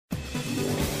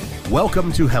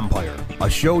Welcome to Hempire, a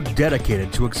show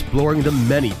dedicated to exploring the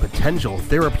many potential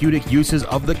therapeutic uses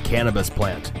of the cannabis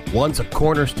plant. Once a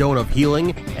cornerstone of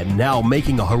healing and now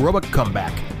making a heroic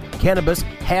comeback, cannabis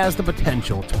has the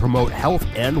potential to promote health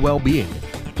and well-being,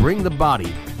 bring the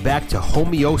body back to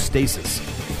homeostasis,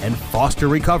 and foster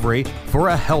recovery for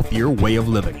a healthier way of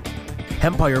living.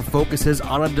 Hempire focuses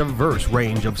on a diverse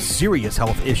range of serious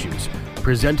health issues,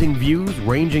 presenting views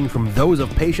ranging from those of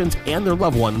patients and their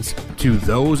loved ones to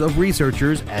those of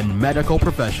researchers and medical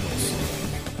professionals.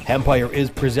 Hempire is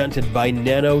presented by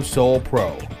NanoSoul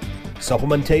Pro.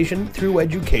 Supplementation through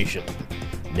education.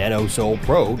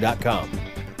 NanoSoulPro.com.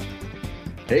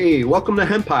 Hey, welcome to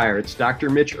Hempire. It's Dr.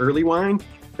 Mitch Earleywine.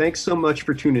 Thanks so much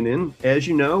for tuning in. As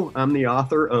you know, I'm the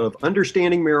author of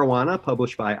Understanding Marijuana,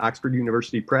 published by Oxford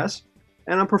University Press,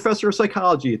 and I'm professor of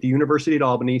psychology at the University at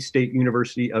Albany, State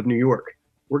University of New York.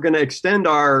 We're going to extend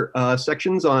our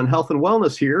sections on health and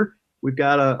wellness here. We've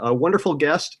got a wonderful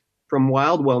guest from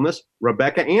Wild Wellness,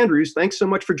 Rebecca Andrews. Thanks so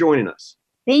much for joining us.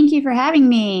 Thank you for having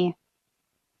me.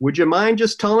 Would you mind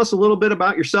just telling us a little bit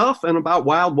about yourself and about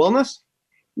Wild Wellness?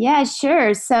 Yeah,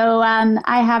 sure. So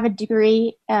I have a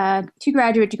degree, 2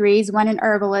 graduate degrees, one in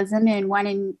herbalism and one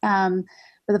in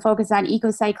with a focus on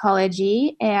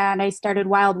eco-psychology. And I started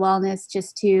Wild Wellness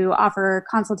just to offer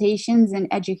consultations and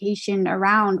education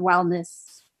around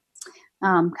wellness,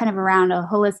 kind of around a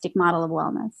holistic model of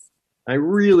wellness. I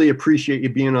really appreciate you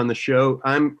being on the show.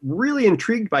 I'm really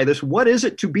intrigued by this. What is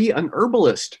it to be an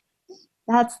herbalist?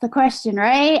 That's the question,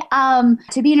 right?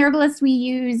 To be an herbalist, we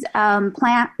use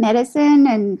plant medicine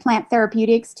and plant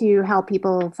therapeutics to help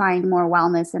people find more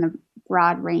wellness in a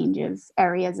broad range of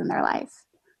areas in their life.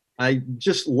 I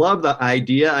just love the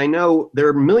idea. I know there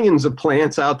are millions of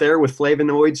plants out there with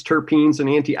flavonoids, terpenes, and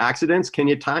antioxidants. Can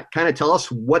you kind of tell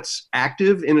us what's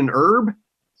active in an herb?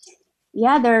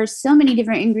 Yeah, there are so many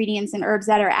different ingredients in herbs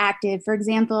that are active. For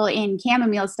example, in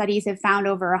chamomile, studies have found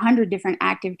over 100 different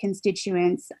active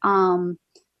constituents.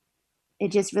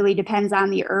 It just really depends on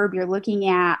the herb you're looking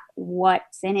at,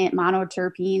 what's in it,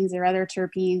 monoterpenes or other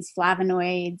terpenes,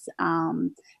 flavonoids,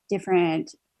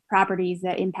 different properties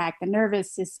that impact the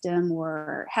nervous system,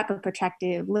 or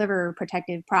hepatoprotective, liver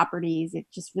protective properties. It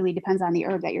just really depends on the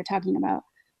herb that you're talking about.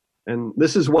 And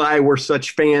this is why we're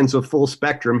such fans of Full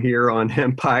Spectrum here on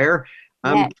Hempire.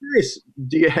 I'm curious,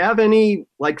 do you have any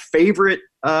favorite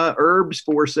herbs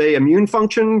for, say, immune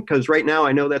function? Because right now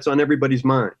I know that's on everybody's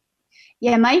mind.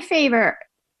 Yeah, my favorite,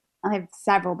 I have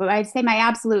several, but I'd say my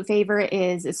absolute favorite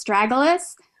is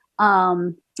astragalus.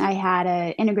 I had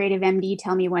an integrative MD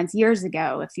tell me once years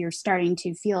ago, if you're starting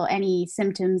to feel any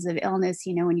symptoms of illness,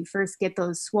 when you first get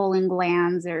those swollen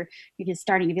glands or you're just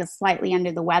starting to feel slightly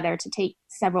under the weather, to take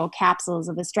several capsules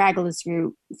of astragalus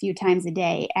root a few times a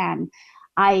day. And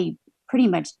I pretty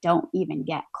much don't even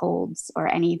get colds or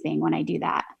anything when I do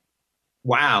that.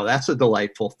 Wow, that's a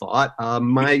delightful thought.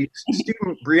 My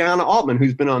student, Brianna Altman,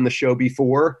 who's been on the show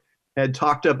before, had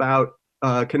talked about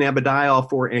cannabidiol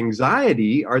for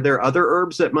anxiety. Are there other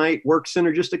herbs that might work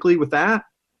synergistically with that?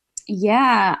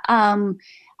 Yeah,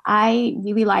 I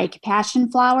really like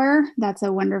passion flower. That's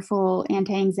a wonderful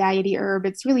anti-anxiety herb.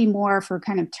 It's really more for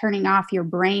kind of turning off your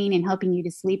brain and helping you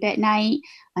to sleep at night.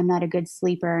 I'm not a good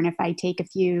sleeper, and if I take a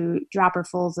few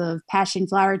dropperfuls of passion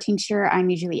flower tincture,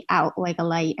 I'm usually out like a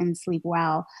light and sleep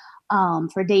well.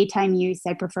 For daytime use,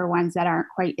 I prefer ones that aren't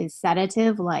quite as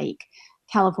sedative, like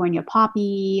California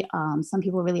poppy. Some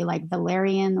people really like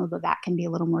valerian, although that can be a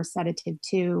little more sedative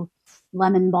too.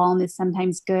 Lemon balm is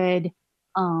sometimes good.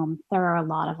 There are a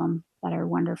lot of them that are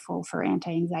wonderful for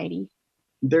anti-anxiety.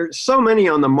 There's so many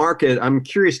on the market. I'm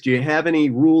curious, do you have any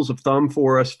rules of thumb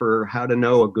for us for how to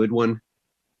know a good one?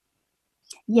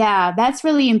 Yeah, that's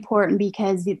really important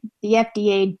because the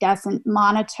FDA doesn't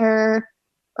monitor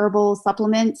herbal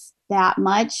supplements that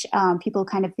much. People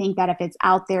kind of think that if it's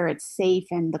out there, it's safe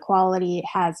and the quality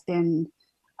has been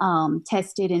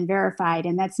tested and verified,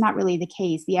 and that's not really the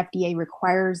case. The FDA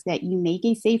requires that you make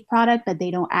a safe product, but they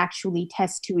don't actually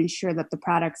test to ensure that the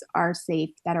products are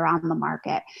safe that are on the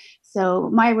market. So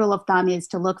my rule of thumb is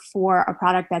to look for a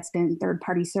product that's been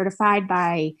third-party certified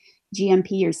by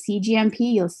GMP or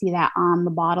CGMP. You'll see that on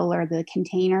the bottle or the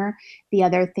container. The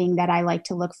other thing that I like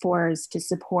to look for is to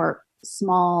support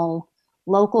small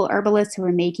local herbalists who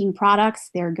are making products.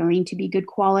 They're going to be good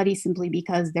quality simply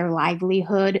because their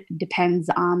livelihood depends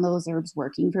on those herbs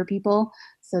working for people.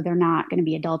 So they're not going to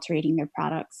be adulterating their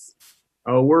products.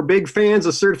 Oh, we're big fans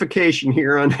of certification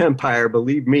here on Hempire.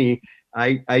 Believe me,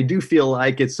 I do feel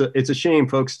like it's a shame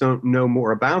folks don't know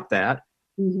more about that.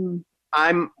 Mm-hmm.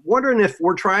 I'm wondering if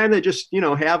we're trying to just,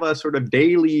 have a sort of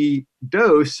daily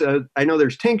dose. I know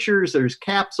there's tinctures, there's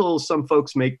capsules, some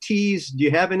folks make teas. Do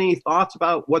you have any thoughts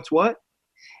about what's what?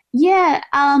 Yeah,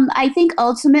 I think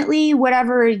ultimately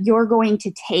whatever you're going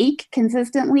to take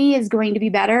consistently is going to be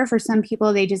better. For some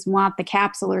people, they just want the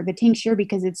capsule or the tincture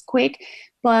because it's quick.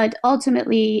 But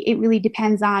ultimately, it really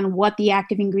depends on what the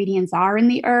active ingredients are in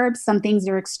the herbs. Some things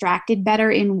are extracted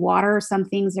better in water. Some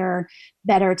things are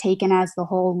better taken as the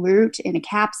whole root in a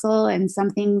capsule. And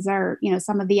some things are,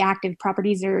 some of the active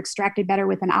properties are extracted better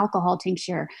with an alcohol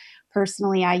tincture.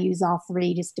 Personally, I use all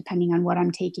three, just depending on what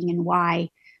I'm taking and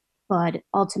why. But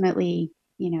ultimately,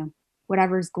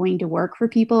 whatever's going to work for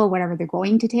people, whatever they're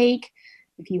going to take.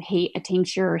 If you hate a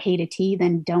tincture or hate a tea,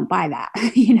 then don't buy that.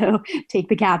 Take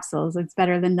the capsules. It's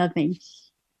better than nothing.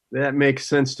 That makes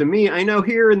sense to me. I know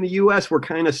here in the U.S., we're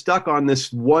kind of stuck on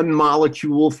this one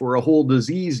molecule for a whole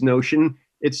disease notion.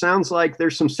 It sounds like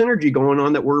there's some synergy going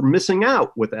on that we're missing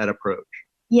out with that approach.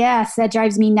 Yes, that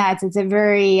drives me nuts. It's a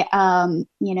very, reductionist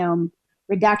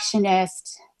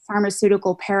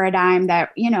pharmaceutical paradigm that,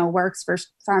 works for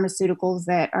pharmaceuticals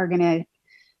that are going to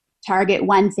target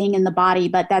one thing in the body,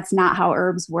 but that's not how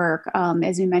herbs work.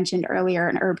 As we mentioned earlier,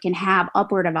 an herb can have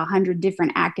upward of 100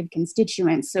 different active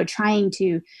constituents. So trying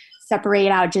to separate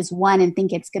out just one and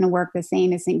think it's going to work the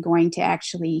same isn't going to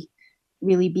actually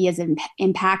really be as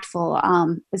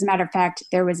impactful. As a matter of fact,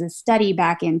 there was a study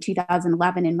back in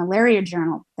 2011 in Malaria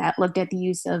Journal that looked at the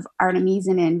use of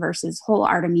artemisinin versus whole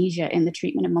artemisia in the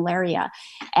treatment of malaria.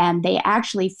 And they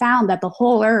actually found that the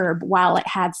whole herb, while it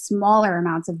had smaller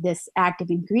amounts of this active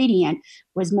ingredient,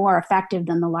 was more effective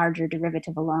than the larger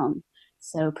derivative alone.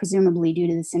 So presumably due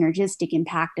to the synergistic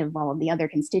impact of all of the other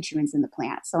constituents in the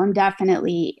plant. So I'm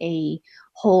definitely a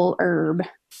whole herb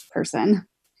person.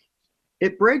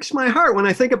 It breaks my heart when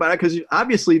I think about it, because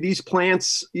obviously these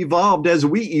plants evolved as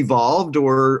we evolved,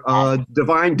 or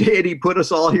divine deity put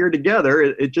us all here together.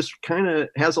 It just kind of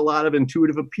has a lot of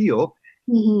intuitive appeal.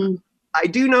 Mm-hmm. I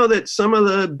do know that some of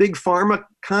the big pharma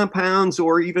compounds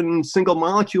or even single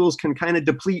molecules can kind of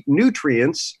deplete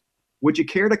nutrients. Would you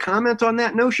care to comment on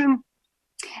that notion?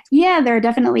 Yeah, there are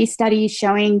definitely studies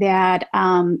showing that,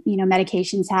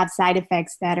 medications have side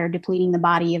effects that are depleting the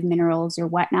body of minerals or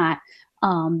whatnot.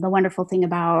 The wonderful thing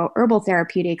about herbal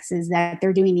therapeutics is that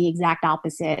they're doing the exact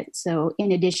opposite. So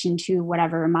in addition to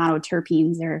whatever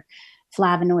monoterpenes or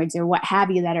flavonoids or what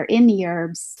have you that are in the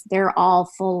herbs, they're all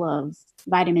full of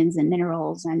vitamins and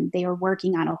minerals, and they are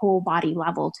working on a whole body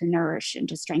level to nourish and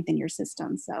to strengthen your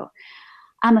system. So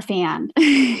I'm a fan.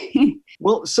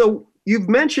 Well, so you've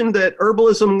mentioned that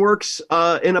herbalism works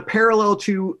in a parallel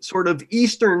to sort of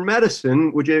Eastern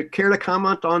medicine. Would you care to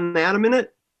comment on that a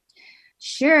minute?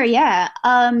 Sure, yeah.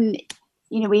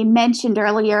 We mentioned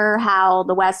earlier how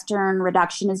the Western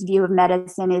reductionist view of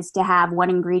medicine is to have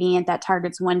one ingredient that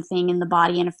targets one thing in the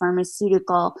body in a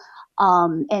pharmaceutical.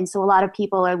 And so a lot of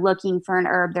people are looking for an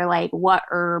herb. They're like, what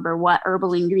herb or what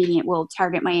herbal ingredient will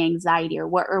target my anxiety, or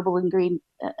what herbal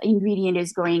ingredient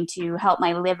is going to help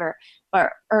my liver?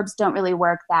 But herbs don't really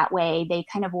work that way. They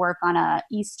kind of work on a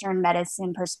Eastern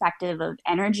medicine perspective of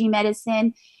energy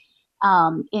medicine.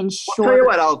 In short, I'll tell you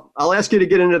what, I'll ask you to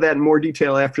get into that in more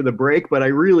detail after the break, but I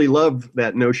really love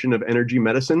that notion of energy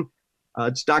medicine.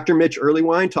 It's Dr. Mitch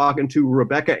Earleywine talking to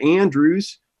Rebecca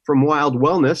Andrews from Wild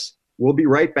Wellness. We'll be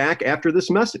right back after this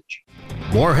message.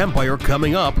 More Hempire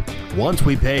coming up once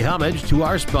we pay homage to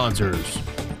our sponsors.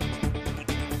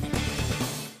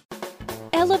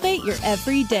 Elevate your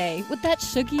everyday with that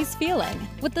Shoogies feeling,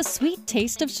 with the sweet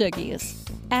taste of Shoogies.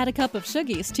 Add a cup of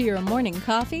Shoogies to your morning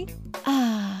coffee.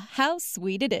 Ah, how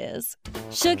sweet it is.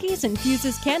 Shoogies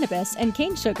infuses cannabis and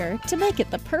cane sugar to make it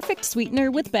the perfect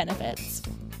sweetener with benefits.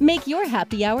 Make your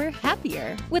happy hour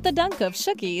happier with a dunk of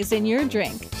Shoogies in your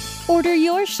drink. Order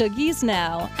your Shoogies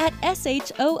now at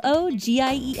shoogies.com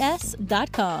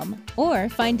or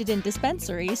find it in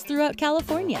dispensaries throughout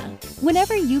California.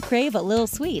 Whenever you crave a little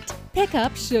sweet, pick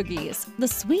up Shoogies, the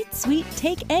sweet, sweet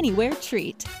take-anywhere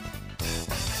treat.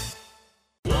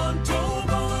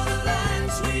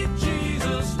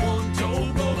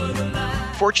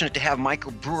 Fortunate to have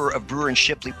Michael Brewer of Brewer &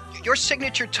 Shipley. Your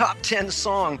signature top 10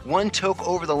 song, One Toke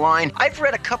Over the Line. I've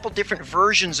read a couple different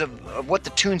versions of what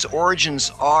the tune's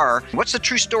origins are. What's the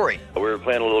true story? We were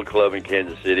playing a little club in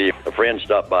Kansas City. A friend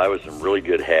stopped by with some really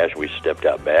good hash. We stepped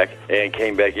out back and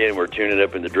came back in. We're tuning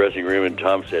up in the dressing room, and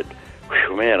Tom said,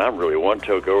 man, I'm really one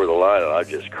toke over the line. And I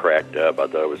just cracked up. I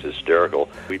thought it was hysterical.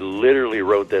 We literally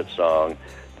wrote that song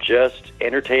just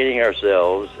entertaining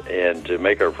ourselves and to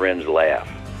make our friends laugh.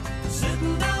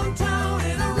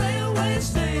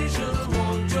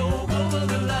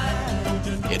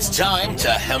 It's time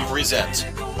to Hemp Present,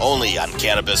 only on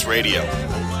Cannabis Radio.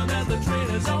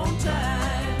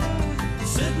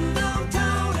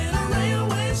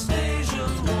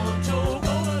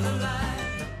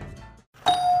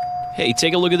 Hey,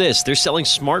 take a look at this. They're selling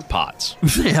smart pots.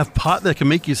 They have pot that can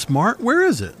make you smart? Where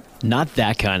is it? Not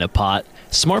that kind of pot.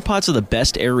 Smart pots are the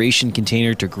best aeration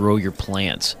container to grow your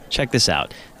plants. Check this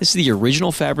out. This is the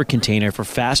original fabric container for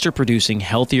faster producing,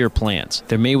 healthier plants.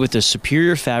 They're made with a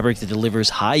superior fabric that delivers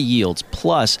high yields.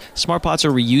 Plus, smart pots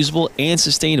are reusable and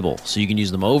sustainable, so you can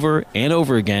use them over and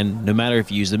over again, no matter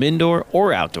if you use them indoor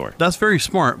or outdoor. That's very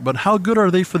smart, but how good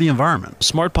are they for the environment?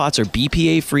 Smart pots are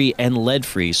BPA-free and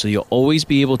lead-free, so you'll always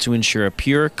be able to ensure a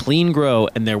pure, clean grow,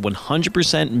 and they're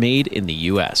 100% made in the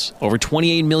U.S. Over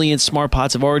 28 million smart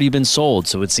pots have already been sold,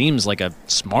 so it seems like a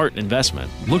smart investment.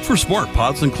 Look for smart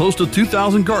pots in close to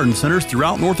 2,000 garden centers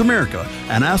throughout North America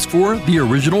and ask for the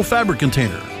original fabric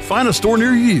container. Find a store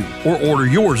near you or order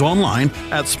yours online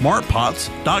at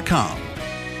smartpots.com.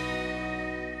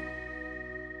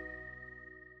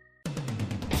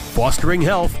 Fostering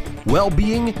health,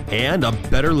 well-being, and a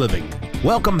better living.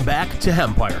 Welcome back to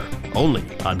Hempire, only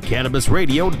on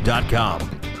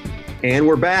CannabisRadio.com. And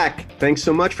we're back. Thanks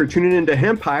so much for tuning in to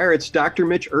Hempire. It's Dr.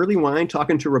 Mitch Earlywine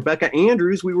talking to Rebecca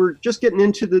Andrews. We were just getting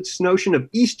into this notion of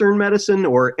Eastern medicine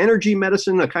or energy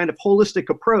medicine, a kind of holistic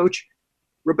approach.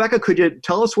 Rebecca, could you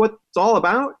tell us what it's all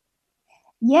about?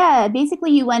 Yeah,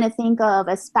 basically you want to think of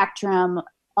a spectrum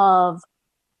of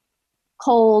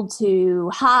cold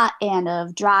to hot and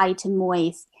of dry to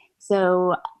moist.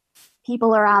 So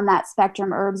people are on that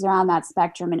spectrum, herbs are on that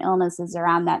spectrum, and illnesses are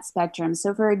on that spectrum.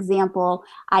 So for example,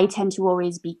 I tend to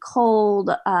always be cold.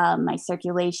 My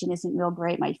circulation isn't real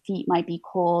great. My feet might be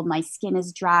cold. My skin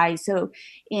is dry. So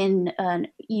in an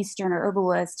Eastern or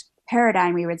herbalist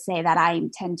paradigm, we would say that I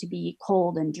tend to be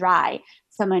cold and dry.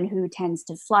 Someone who tends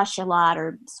to flush a lot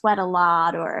or sweat a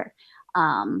lot or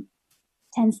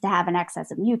tends to have an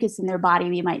excess of mucus in their body,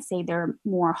 we might say they're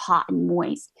more hot and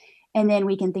moist. And then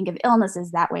we can think of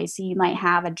illnesses that way. So you might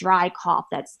have a dry cough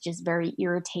that's just very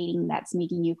irritating, that's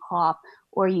making you cough,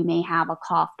 or you may have a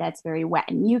cough that's very wet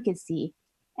and mucousy.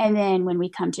 And then when we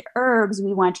come to herbs,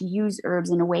 we want to use herbs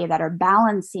in a way that are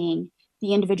balancing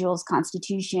the individual's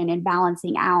constitution and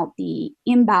balancing out the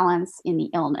imbalance in the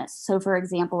illness. So for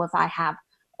example, if I have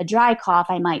a dry cough,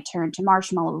 I might turn to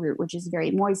marshmallow root, which is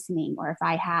very moistening. Or if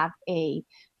I have a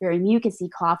very mucousy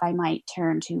cough, I might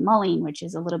turn to mullein, which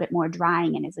is a little bit more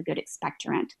drying and is a good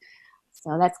expectorant.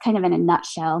 So that's kind of in a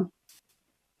nutshell.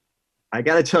 I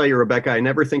got to tell you, Rebecca, I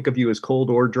never think of you as cold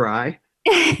or dry.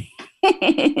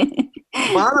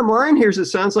 Bottom line here is it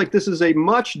sounds like this is a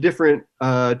much different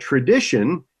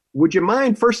tradition. Would you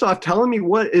mind, first off, telling me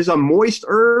what is a moist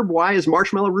herb? Why is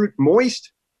marshmallow root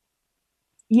moist?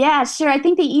 Yeah, sure. I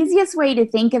think the easiest way to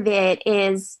think of it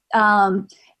is to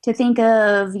think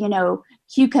of,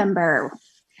 cucumber.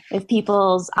 If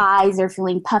people's eyes are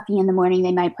feeling puffy in the morning,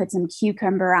 they might put some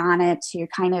cucumber on it to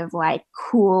kind of like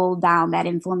cool down that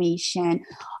inflammation.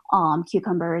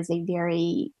 Cucumber is a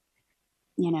very,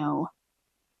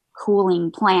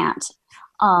 cooling plant.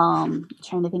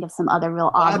 Trying to think of some other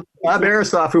real Bob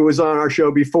Arisoff, who was on our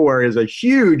show before, is a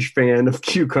huge fan of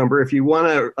cucumber. If you want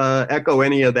to echo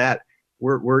any of that,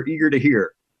 we're eager to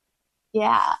hear.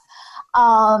 Yeah.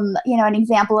 An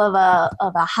example of a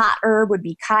hot herb would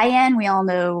be cayenne. We all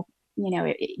know,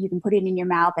 you can put it in your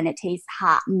mouth and it tastes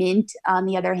hot. Mint, on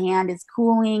the other hand, is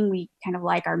cooling. We kind of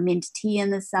like our mint tea in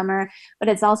the summer, but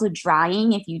it's also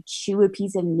drying. If you chew a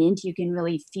piece of mint, you can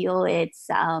really feel its,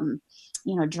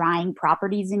 drying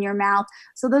properties in your mouth.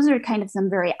 So those are kind of some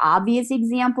very obvious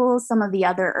examples. Some of the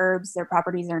other herbs, their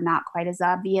properties are not quite as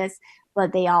obvious,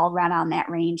 but they all run on that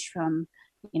range from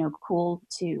cool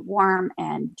to warm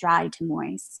and dry to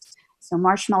moist. So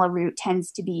marshmallow root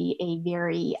tends to be a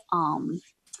very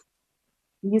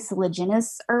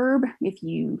mucilaginous herb. If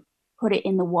you put it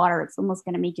in the water, it's almost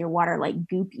going to make your water like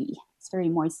goopy. It's very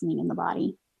moistening in the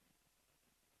body.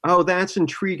 Oh, that's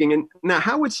intriguing. And now,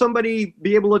 how would somebody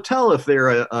be able to tell if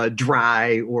they're a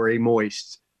dry or a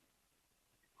moist?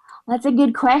 That's a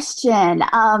good question.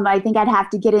 I think I'd have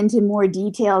to get into more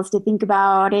details to think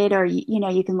about it, or,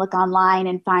 you can look online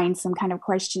and find some kind of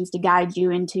questions to guide you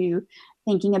into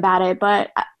thinking about it. But,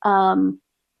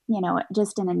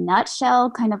 just in a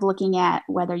nutshell, kind of looking at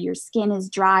whether your skin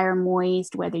is dry or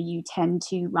moist, whether you tend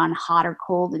to run hot or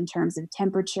cold in terms of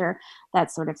temperature,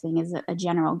 that sort of thing is a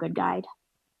general good guide.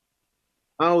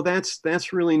 Oh,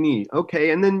 that's really neat.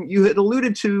 Okay. And then you had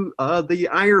alluded to the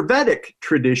Ayurvedic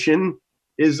tradition.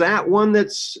 Is that one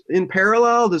that's in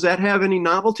parallel? Does that have any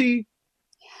novelty?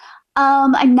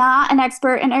 I'm not an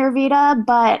expert in Ayurveda,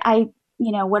 but I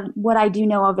what I do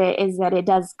know of it is that it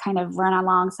does kind of run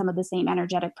along some of the same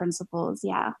energetic principles.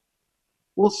 Yeah.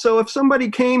 Well, so if somebody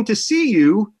came to see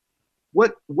you,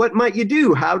 what might you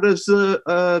do? How does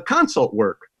a consult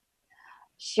work?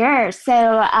 Sure.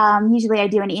 So usually I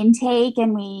do an intake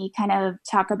and we kind of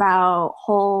talk about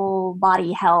whole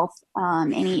body health,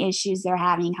 any issues they're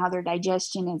having, how their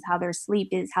digestion is, how their sleep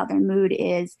is, how their mood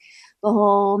is, the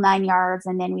whole 9 yards.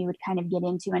 And then we would kind of get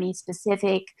into any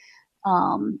specific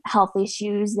health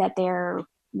issues that they're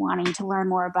wanting to learn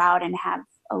more about and have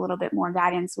a little bit more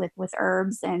guidance with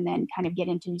herbs, and then kind of get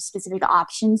into specific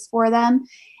options for them.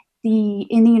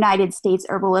 In the United States,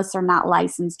 herbalists are not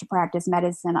licensed to practice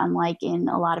medicine, unlike in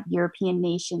a lot of European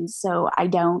nations. So I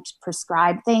don't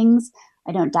prescribe things.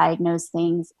 I don't diagnose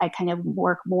things. I kind of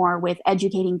work more with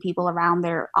educating people around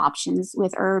their options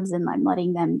with herbs and then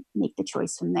letting them make the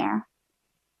choice from there.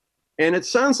 And it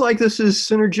sounds like this is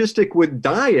synergistic with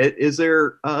diet. Is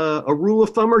there a rule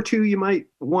of thumb or two you might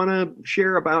want to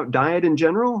share about diet in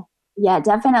general? Yeah,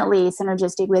 definitely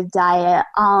synergistic with diet.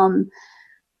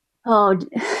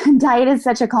 Diet is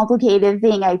such a complicated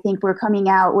thing. I think we're coming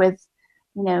out with,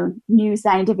 new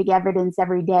scientific evidence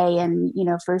every day. And,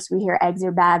 first we hear eggs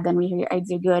are bad, then we hear eggs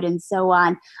are good, and so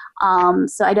on.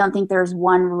 So I don't think there's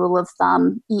one rule of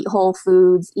thumb. Eat whole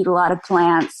foods, eat a lot of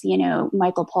plants.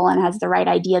 Michael Pollan has the right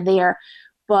idea there.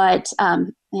 But,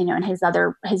 and his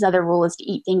other rule is to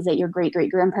eat things that your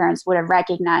great-great-grandparents would have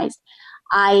recognized.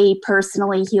 I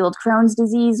personally healed Crohn's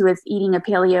disease with eating a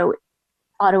paleo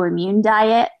autoimmune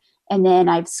diet. And then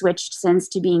I've switched since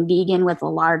to being vegan with a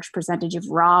large percentage of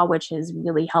raw, which has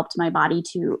really helped my body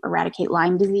to eradicate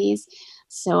Lyme disease.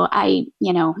 So I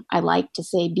like to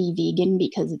say be vegan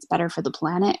because it's better for the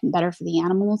planet and better for the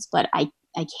animals, but I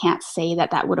can't say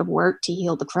that would have worked to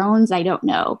heal the Crohn's. I don't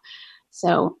know.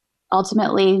 So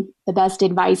ultimately, the best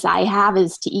advice I have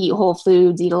is to eat whole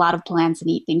foods, eat a lot of plants,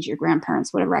 and eat things your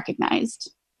grandparents would have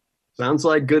recognized. Sounds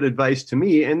like good advice to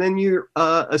me. And then you're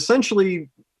essentially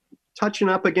touching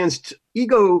up against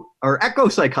ego or eco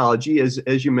psychology,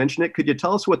 as you mentioned it. Could you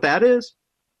tell us what that is?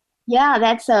 Yeah,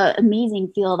 that's an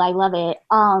amazing field. I love it.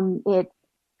 It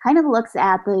kind of looks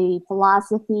at the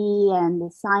philosophy and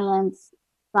the science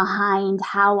behind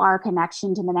how our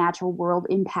connection to the natural world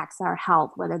impacts our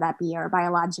health, whether that be our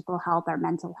biological health, our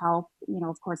mental health.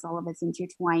 Of course, all of it's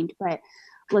intertwined, but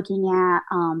looking at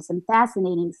some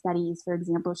fascinating studies, for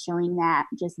example, showing that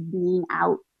just being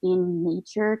out in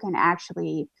nature can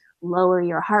actually lower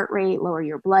your heart rate, lower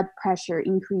your blood pressure,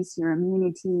 increase your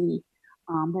immunity.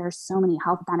 There are so many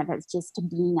health benefits just to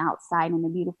being outside in a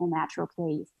beautiful natural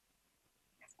place.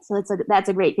 So that's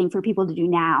a great thing for people to do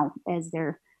now as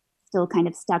they're still kind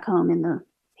of stuck home in the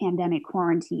pandemic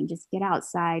quarantine. Just get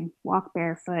outside, walk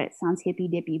barefoot. Sounds hippy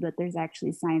dippy, but there's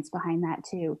actually science behind that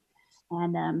too.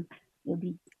 And you'll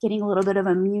be getting a little bit of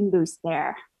immune boost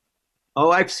there. Oh,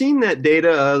 I've seen that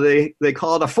data. They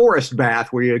call it a forest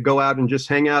bath, where you go out and just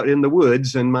hang out in the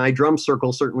woods. And my drum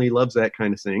circle certainly loves that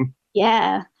kind of thing.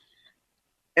 Yeah.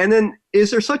 And then,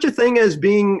 is there such a thing as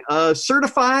being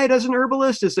certified as an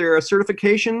herbalist? Is there a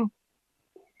certification?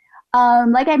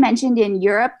 Like I mentioned, in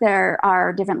Europe, there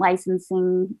are different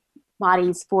licensing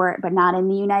bodies for it, but not in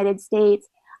the United States.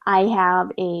 I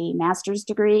have a master's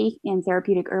degree in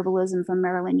therapeutic herbalism from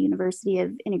Maryland University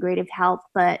of Integrative Health,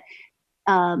 but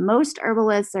most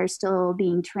herbalists are still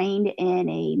being trained in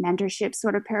a mentorship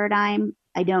sort of paradigm.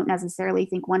 I don't necessarily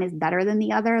think one is better than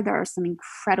the other. There are some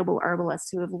incredible herbalists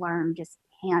who have learned just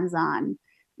hands-on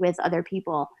with other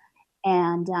people.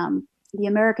 And the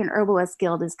American Herbalist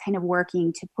Guild is kind of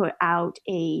working to put out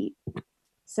a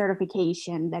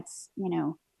certification that's,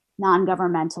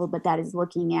 non-governmental, but that is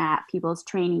looking at people's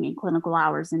training and clinical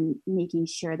hours and making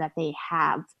sure that they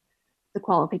have the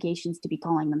qualifications to be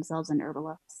calling themselves an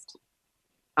herbalist.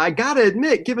 I got to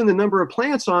admit, given the number of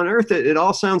plants on Earth, it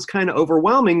all sounds kind of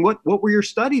overwhelming. What were your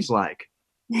studies like?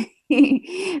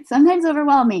 Sometimes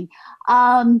overwhelming.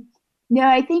 No,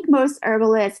 I think most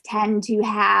herbalists tend to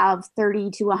have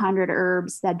 30 to 100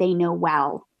 herbs that they know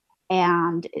well.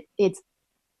 And it's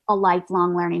a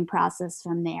lifelong learning process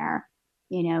from there.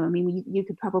 You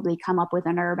could probably come up with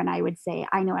an herb and I would say,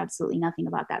 I know absolutely nothing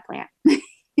about that plant.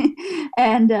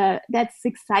 And that's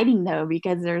exciting, though,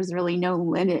 because there's really no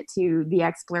limit to the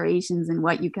explorations and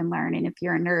what you can learn. And if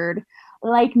you're a nerd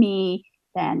like me,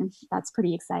 then that's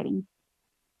pretty exciting.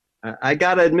 I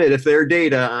got to admit, if they're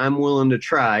data, I'm willing to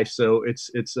try. So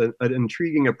it's an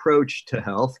intriguing approach to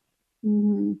health.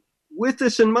 Mm-hmm. With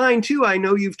this in mind, too, I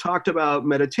know you've talked about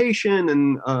meditation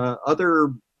and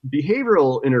other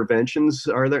behavioral interventions.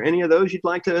 Are there any of those you'd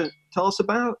like to tell us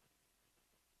about?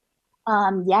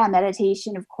 Yeah,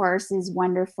 meditation, of course, is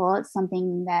wonderful. It's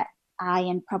something that I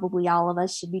and probably all of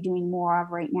us should be doing more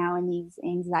of right now in these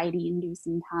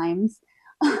anxiety-inducing times.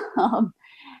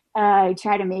 I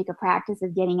try to make a practice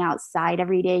of getting outside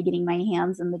every day, getting my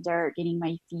hands in the dirt, getting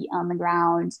my feet on the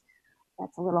ground.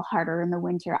 That's a little harder in the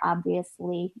winter,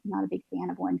 obviously. I'm not a big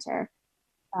fan of winter.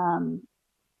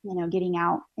 Getting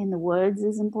out in the woods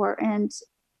is important.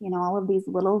 All of these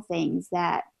little things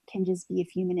that can just be a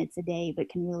few minutes a day, but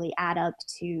can really add up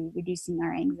to reducing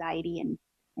our anxiety and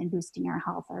boosting our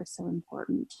health are so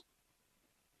important.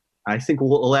 I think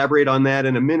we'll elaborate on that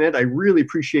in a minute. I really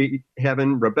appreciate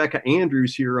having Rebecca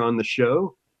Andrews here on the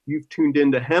show. You've tuned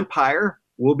into Hempire.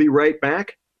 We'll be right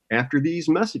back after these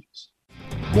messages.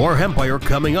 More Hempire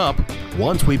coming up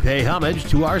once we pay homage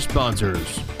to our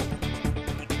sponsors.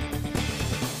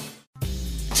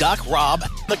 Doc Rob,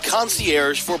 the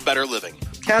concierge for better living.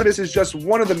 Cannabis is just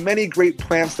one of the many great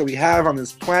plants that we have on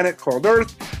this planet called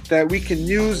Earth that we can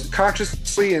use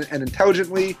consciously and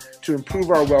intelligently to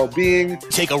improve our well-being.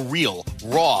 Take a real,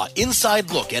 raw, inside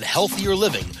look at healthier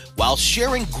living while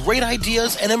sharing great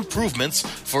ideas and improvements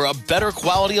for a better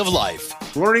quality of life.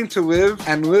 Learning to live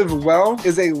and live well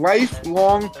is a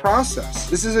lifelong process.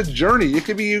 This is a journey. You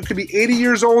could be 80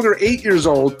 years old or 8 years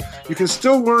old. You can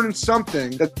still learn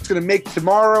something that's going to make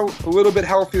tomorrow a little bit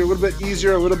healthier, a little bit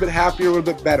easier, a little bit happier, a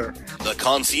little bit better. The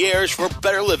concierge for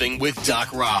better living with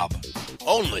Doc Rob.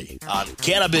 Only on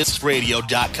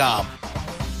CannabisRadio.com.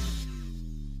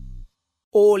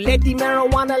 Oh, let the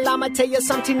marijuana llama tell you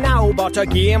something now about a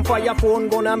game for your phone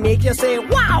gonna make you say,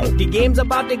 wow! The game's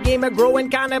about the game of growing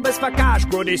cannabis for cash.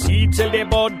 Grow the seed, sell the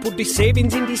bud, put the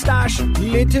savings in the stash.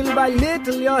 Little by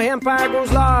little, your empire grows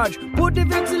large. Put the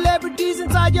big celebrities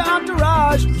inside your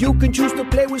entourage. You can choose to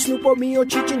play with Snoop or me or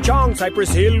Cheech and Chong,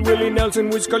 Cypress Hill, Willie Nelson,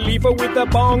 Wiz Khalifa with a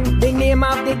bong. The name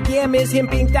of the game is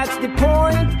Hemp Inc., that's the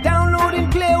point. Download and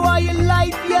play while you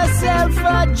light yourself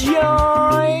a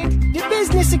joint. The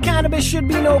business of cannabis should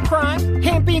be no crime.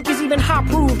 Hemp Inc. is even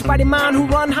hot-proofed by the man who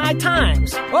run High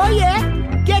Times. Oh yeah?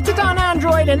 Get it on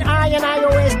Android and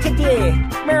iOS today.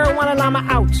 Marijuana llama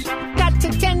out. Got to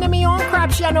tend to me own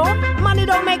crops, you know. Money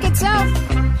don't make itself.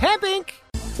 Hemp Inc.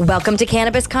 Welcome to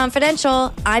Cannabis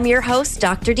Confidential. I'm your host,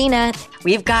 Dr. Dina.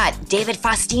 We've got David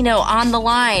Faustino on the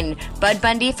line. Bud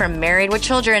Bundy from Married with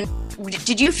Children.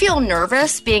 Did you feel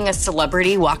nervous being a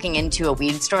celebrity walking into a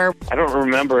weed store? I don't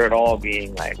remember at all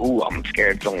being like, ooh, I'm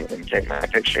scared someone's going to take my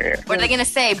picture here. What are they going to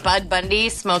say? Bud Bundy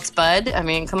smokes bud? I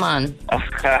mean, come on.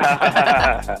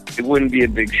 It wouldn't be a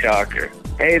big shocker.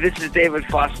 Hey, this is David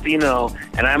Faustino,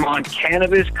 and I'm on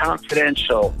Cannabis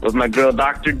Confidential with my girl,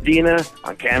 Dr. Dina,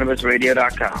 on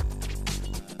CannabisRadio.com.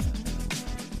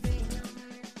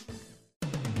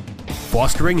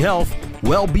 Fostering health,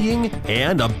 well-being,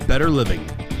 and a better living.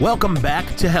 Welcome back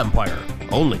to Hempire,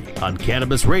 only on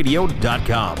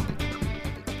CannabisRadio.com.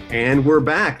 And we're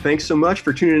back. Thanks so much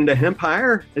for tuning into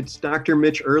Hempire. It's Dr.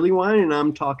 Mitch Earlywine, and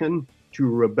I'm talking to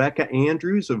Rebecca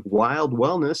Andrews of Wild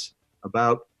Wellness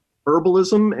about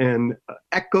herbalism and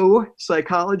eco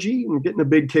psychology, and getting a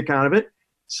big kick out of it.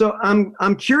 So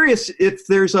I'm curious if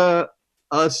there's a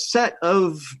set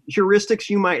of heuristics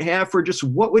you might have for just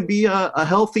what would be a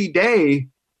healthy day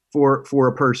for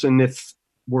a person if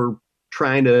we're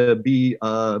trying to be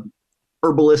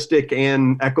herbalistic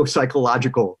and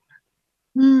eco-psychological.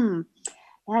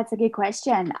 That's a good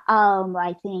question.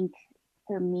 I think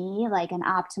for me, like an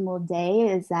optimal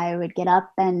day is I would get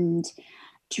up and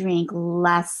drink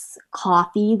less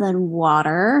coffee than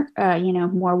water,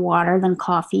 more water than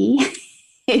coffee,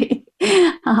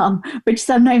 which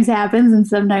sometimes happens and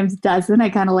sometimes doesn't. I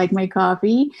kind of like my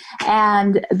coffee.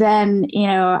 And then,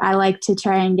 I like to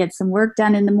try and get some work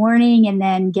done in the morning and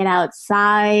then get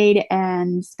outside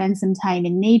and spend some time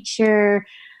in nature.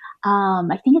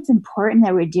 I think it's important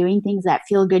that we're doing things that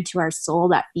feel good to our soul,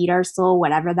 that feed our soul,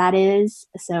 whatever that is.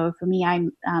 So for me,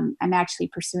 I'm actually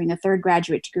pursuing a third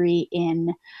graduate degree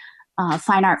in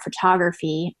fine art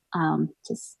photography.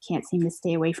 Just can't seem to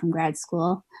stay away from grad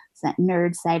school. It's that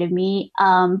nerd side of me.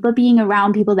 But being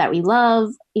around people that we love,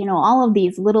 all of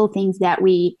these little things that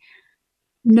we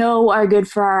know are good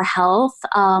for our health.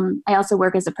 I also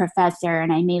work as a professor,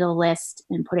 and I made a list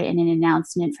and put it in an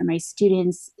announcement for my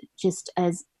students,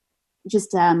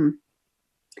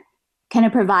 kind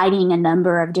of providing a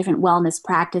number of different wellness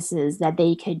practices that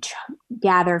they could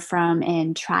gather from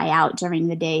and try out during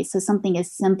the day. So something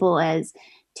as simple as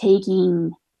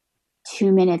taking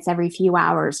 2 minutes every few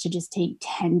hours to just take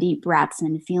 10 deep breaths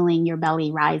and feeling your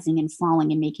belly rising and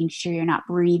falling and making sure you're not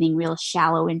breathing real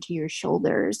shallow into your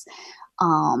shoulders.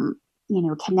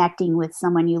 Connecting with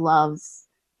someone you love,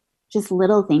 just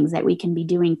little things that we can be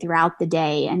doing throughout the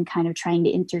day and kind of trying to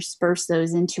intersperse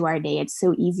those into our day. It's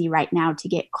so easy right now to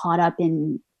get caught up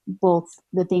in both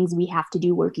the things we have to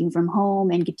do working from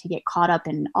home and get caught up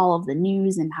in all of the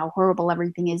news and how horrible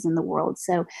everything is in the world.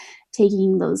 So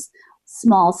taking those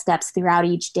small steps throughout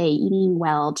each day, eating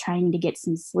well, trying to get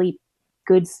some sleep,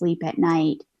 good sleep at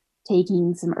night,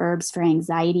 taking some herbs for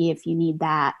anxiety if you need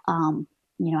that.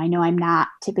 I know I'm not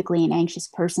typically an anxious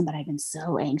person, but I've been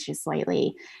so anxious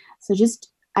lately. So just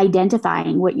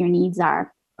identifying what your needs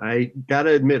are. I got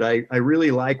to admit, I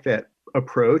really like that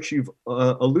approach. You've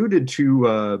alluded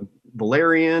to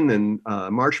valerian and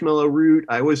marshmallow root.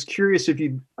 I was curious if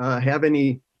you have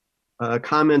any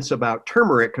comments about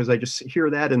turmeric, because I just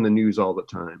hear that in the news all the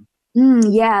time.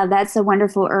 Yeah, that's a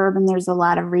wonderful herb, and there's a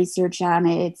lot of research on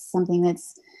it. It's something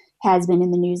has been in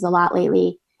the news a lot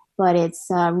lately, but it's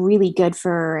really good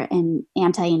for an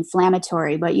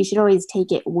anti-inflammatory. But you should always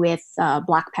take it with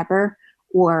black pepper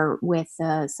or with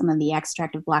some of the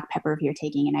extract of black pepper if you're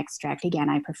taking an extract. Again,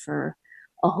 I prefer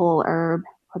a whole herb.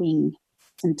 Putting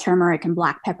some turmeric and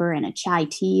black pepper in a chai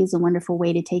tea is a wonderful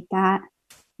way to take that.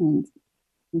 And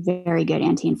very good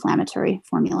anti-inflammatory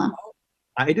formula.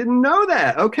 I didn't know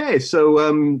that. Okay,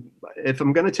 so if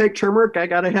I'm going to take turmeric, I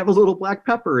got to have a little black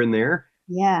pepper in there.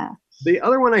 Yeah. The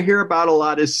other one I hear about a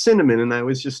lot is cinnamon, and I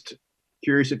was just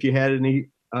curious if you had any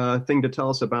thing to tell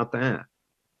us about that.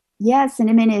 Yeah,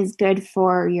 cinnamon is good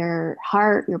for your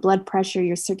heart, your blood pressure,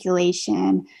 your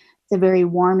circulation. It's a very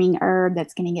warming herb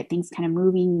that's going to get things kind of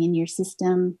moving in your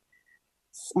system.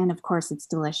 And of course, it's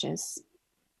delicious.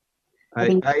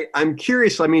 I'm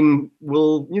curious. I mean,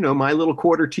 will, my little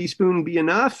quarter teaspoon be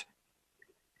enough?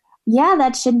 Yeah,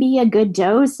 that should be a good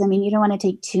dose. I mean, you don't want to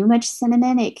take too much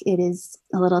cinnamon. It is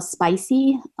a little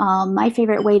spicy. My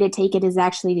favorite way to take it is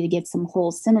actually to get some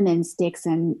whole cinnamon sticks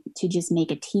and to just make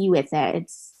a tea with it.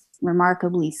 It's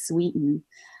remarkably sweet and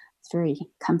it's very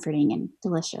comforting and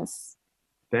delicious.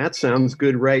 That sounds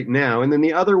good right now. And then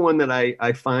the other one that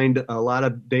I find a lot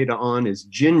of data on is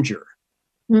ginger.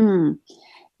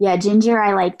 Yeah, ginger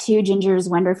I like too. Ginger is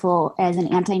wonderful as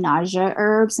an anti-nausea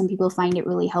herb. Some people find it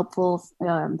really helpful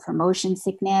for motion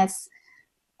sickness.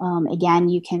 Again,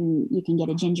 you can get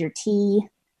a ginger tea,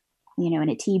 in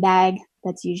a tea bag.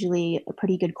 That's usually a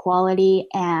pretty good quality.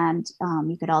 And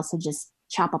you could also just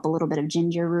chop up a little bit of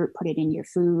ginger root, put it in your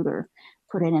food, or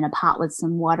put it in a pot with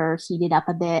some water, heat it up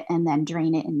a bit, and then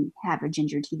drain it and have a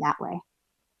ginger tea that way.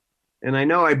 And I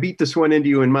know I beat this one into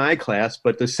you in my class,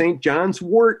 but the St. John's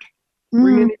wort,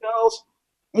 ring any bells?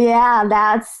 Yeah,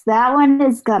 that one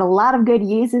has got a lot of good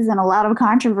uses and a lot of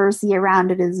controversy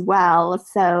around it as well.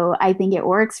 So I think it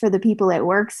works for the people it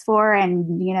works for,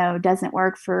 and doesn't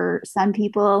work for some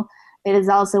people. It is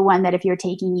also one that if you're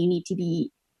taking, you need to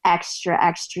be extra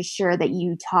sure that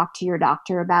you talk to your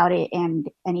doctor about it and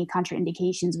any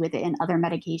contraindications with it and other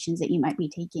medications that you might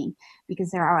be taking, because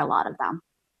there are a lot of them.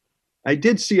 I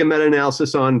did see a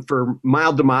meta-analysis on for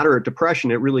mild to moderate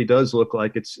depression. It really does look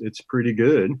like it's pretty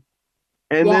good.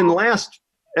 And then last,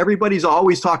 everybody's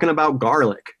always talking about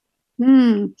garlic.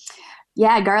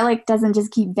 Yeah, garlic doesn't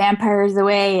just keep vampires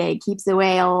away. It keeps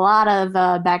away a lot of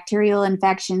bacterial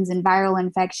infections and viral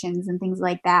infections and things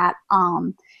like that.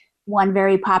 One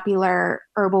very popular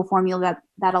herbal formula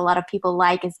that a lot of people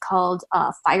like is called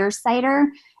fire cider.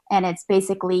 And it's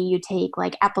basically you take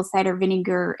like apple cider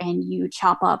vinegar and you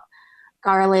chop up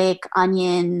garlic,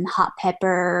 onion, hot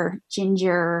pepper,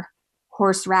 ginger,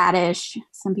 horseradish.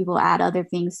 Some people add other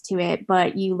things to it,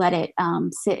 but you let it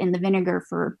sit in the vinegar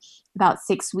for about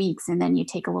 6 weeks, and then you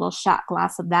take a little shot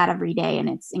glass of that every day, and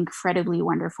it's incredibly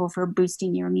wonderful for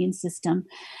boosting your immune system.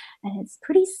 And it's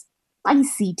pretty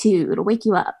spicy too. It'll wake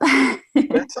you up.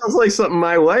 That sounds like something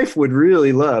my wife would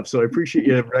really love, so I appreciate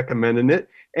you recommending it.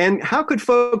 And how could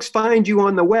folks find you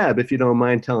on the web, if you don't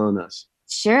mind telling us?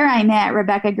 Sure, I'm at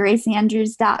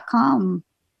RebeccaGraceAndrews.com.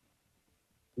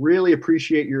 Really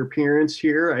appreciate your appearance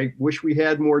here. I wish we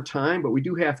had more time, but we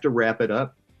do have to wrap it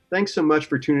up. Thanks so much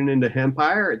for tuning into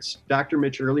Hempire. It's Dr.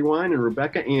 Mitch Earlywine and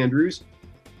Rebecca Andrews.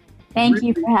 Thank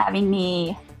you for having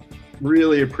me.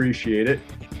 Really appreciate it.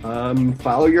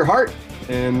 Follow your heart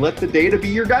and let the data be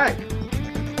your guide.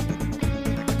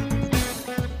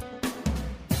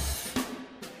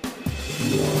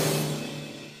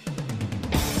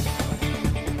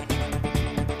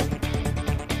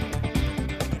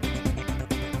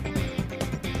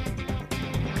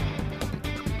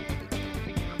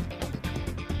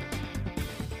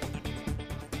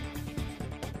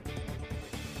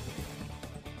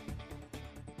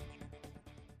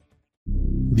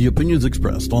 The opinions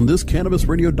expressed on this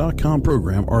CannabisRadio.com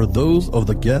program are those of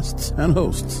the guests and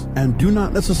hosts and do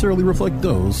not necessarily reflect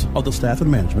those of the staff and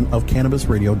management of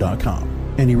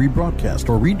CannabisRadio.com. Any rebroadcast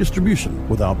or redistribution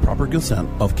without proper consent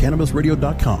of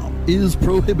CannabisRadio.com is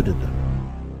prohibited.